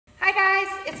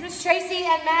It's Tracy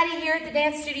and Maddie here at the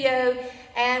dance studio,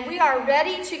 and we are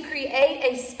ready to create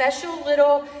a special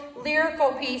little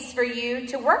lyrical piece for you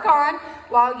to work on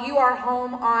while you are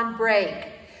home on break.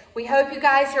 We hope you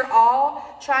guys are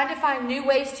all trying to find new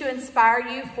ways to inspire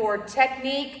you for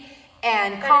technique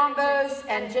and combos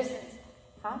and just,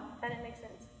 That makes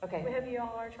sense. Okay. We hope you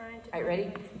all are trying to. All right,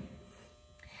 ready?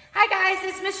 Hi guys,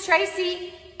 it's Miss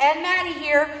Tracy and Maddie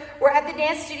here. We're at the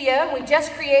dance studio and we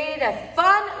just created a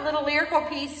fun little lyrical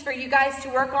piece for you guys to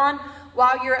work on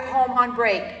while you're at home on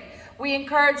break. We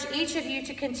encourage each of you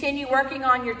to continue working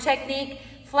on your technique,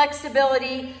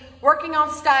 flexibility, working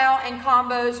on style and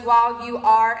combos while you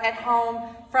are at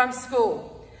home from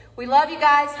school. We love you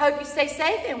guys, hope you stay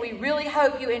safe, and we really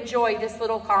hope you enjoy this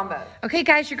little combo. Okay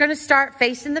guys, you're gonna start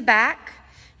facing the back.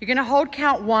 You're gonna hold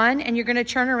count 1 and you're gonna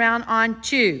turn around on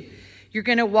 2. You're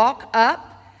gonna walk up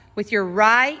with your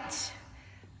right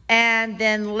and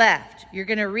then left. You're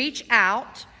gonna reach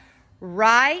out,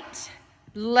 right,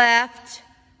 left,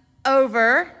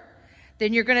 over.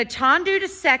 Then you're gonna tendu to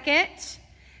second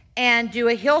and do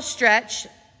a heel stretch,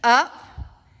 up,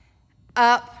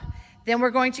 up. Then we're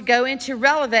going to go into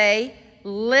releve,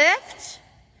 lift,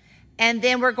 and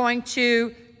then we're going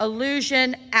to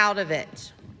illusion out of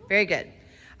it. Very good.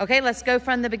 Okay, let's go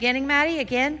from the beginning, Maddie.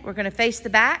 Again, we're gonna face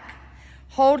the back,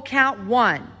 hold count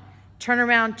 1, turn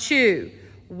around 2,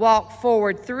 walk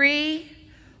forward 3,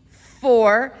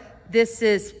 4. This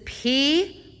is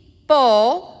P,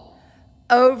 bull,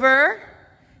 over,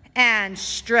 and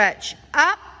stretch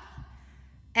up,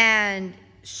 and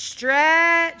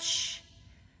stretch,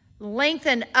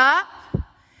 lengthen up,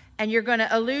 and you're gonna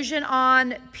illusion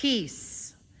on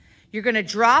peace. You're gonna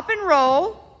drop and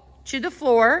roll to the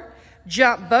floor,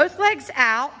 jump both legs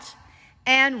out,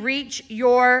 and reach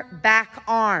your back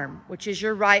arm, which is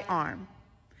your right arm.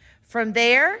 From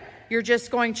there, you're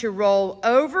just going to roll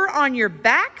over on your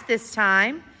back this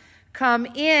time, come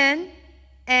in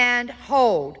and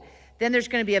hold. Then there's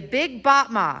gonna be a big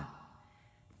batma.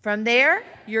 From there,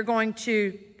 you're going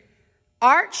to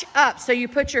arch up. So you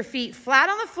put your feet flat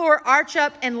on the floor, arch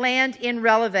up, and land in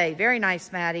releve. Very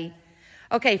nice, Maddie.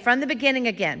 Okay, from the beginning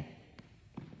again.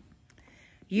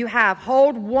 You have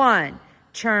hold 1,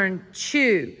 turn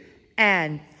 2,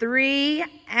 and 3,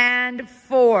 and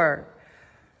 4.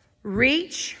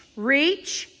 Reach,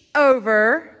 reach,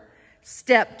 over,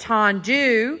 step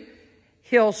tendu,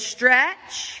 heel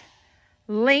stretch,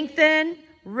 lengthen,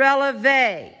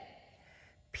 releve.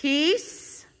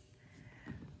 Peace,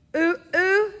 ooh,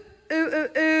 ooh, ooh, ooh,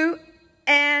 ooh,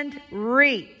 and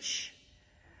reach.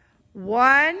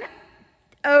 1,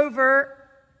 over,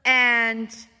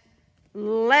 and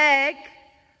leg.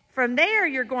 From there,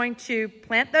 you're going to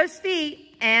plant those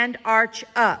feet and arch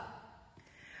up.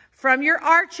 From your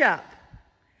arch up,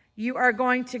 you are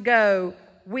going to go,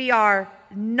 we are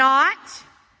not,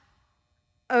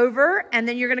 over, and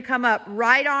then you're going to come up,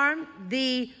 right arm,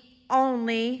 the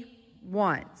only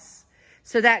ones.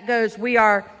 So that goes, we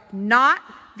are not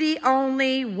the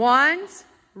only ones,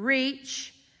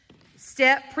 reach,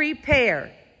 step,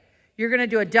 prepare. You're going to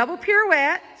do a double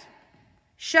pirouette,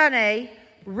 chané,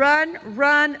 run,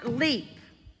 run, leap.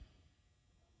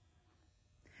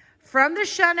 From the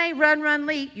chané, run, run,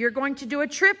 leap, you're going to do a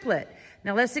triplet.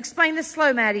 Now let's explain this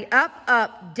slow, Maddie. Up,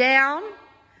 up, down,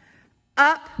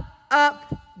 up,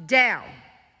 up, down.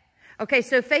 Okay,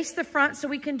 so face the front so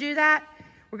we can do that.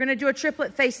 We're going to do a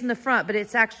triplet facing the front, but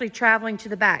it's actually traveling to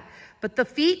the back. But the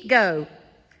feet go,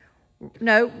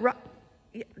 no,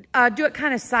 do it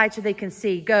kind of side so they can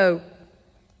see. Go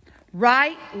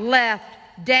right, left,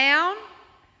 down,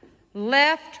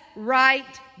 left,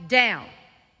 right, down.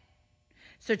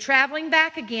 So traveling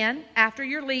back again, after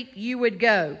your leap, you would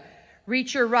go,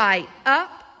 reach your right,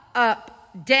 up,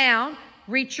 up, down,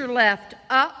 reach your left,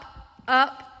 up,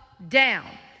 up, down.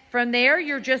 From there,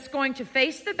 you're just going to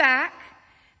face the back,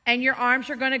 and your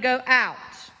arms are going to go out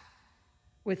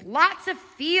with lots of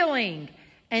feeling.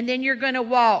 And then you're going to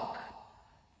walk.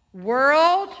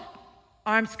 World,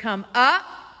 arms come up.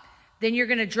 Then you're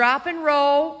going to drop and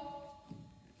roll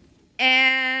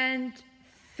and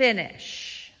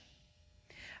finish.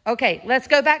 Okay, let's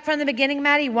go back from the beginning,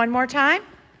 Maddie, one more time.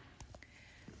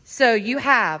 So you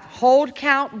have hold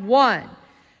count 1,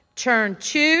 turn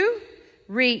 2,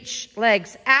 reach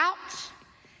legs out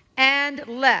and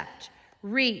left.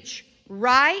 Reach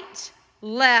right,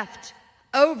 left,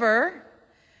 over,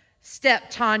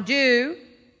 step tendu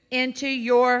into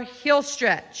your heel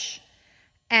stretch,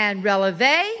 and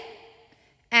releve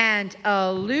and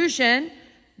illusion,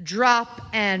 drop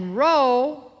and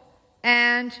roll,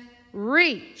 and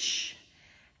reach,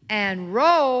 and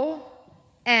roll,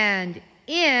 and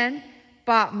in,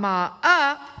 batma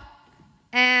up,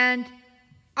 and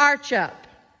arch up.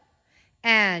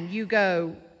 And you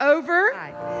go over.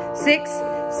 5, 6,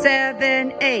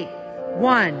 7, 8.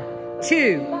 1,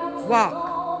 2,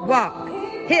 walk, walk.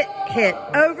 Hit, hit,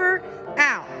 over,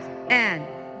 out, and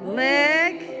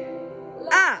leg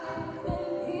up.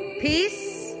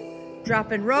 Peace,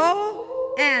 drop and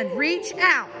roll, and reach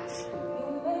out.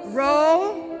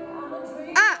 Roll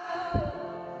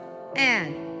up,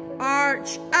 and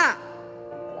arch up.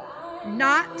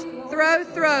 Not, throw,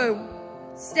 throw.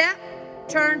 Step,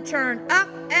 turn, turn, up,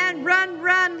 and run,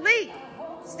 run, leap.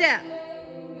 Step.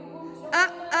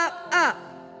 Up, up, up,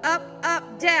 up,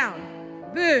 up, down.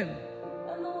 Boom.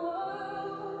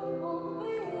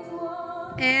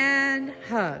 And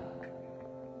hug.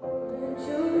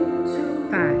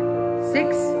 5,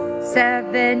 6,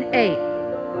 7, 8.